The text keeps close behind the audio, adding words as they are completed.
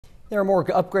There are more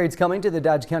upgrades coming to the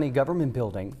Dodge County Government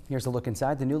Building. Here's a look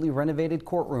inside the newly renovated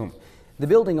courtroom. The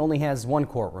building only has one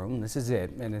courtroom, this is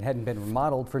it, and it hadn't been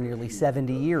remodeled for nearly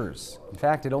 70 years. In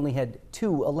fact, it only had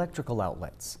 2 electrical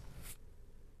outlets.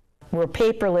 We're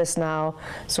paperless now,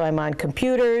 so I'm on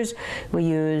computers. We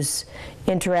use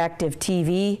interactive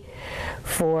TV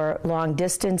for long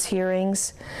distance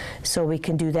hearings, so we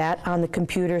can do that on the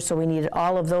computer, so we needed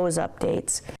all of those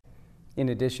updates. In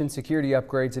addition, security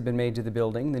upgrades have been made to the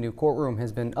building. The new courtroom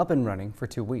has been up and running for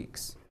 2 weeks.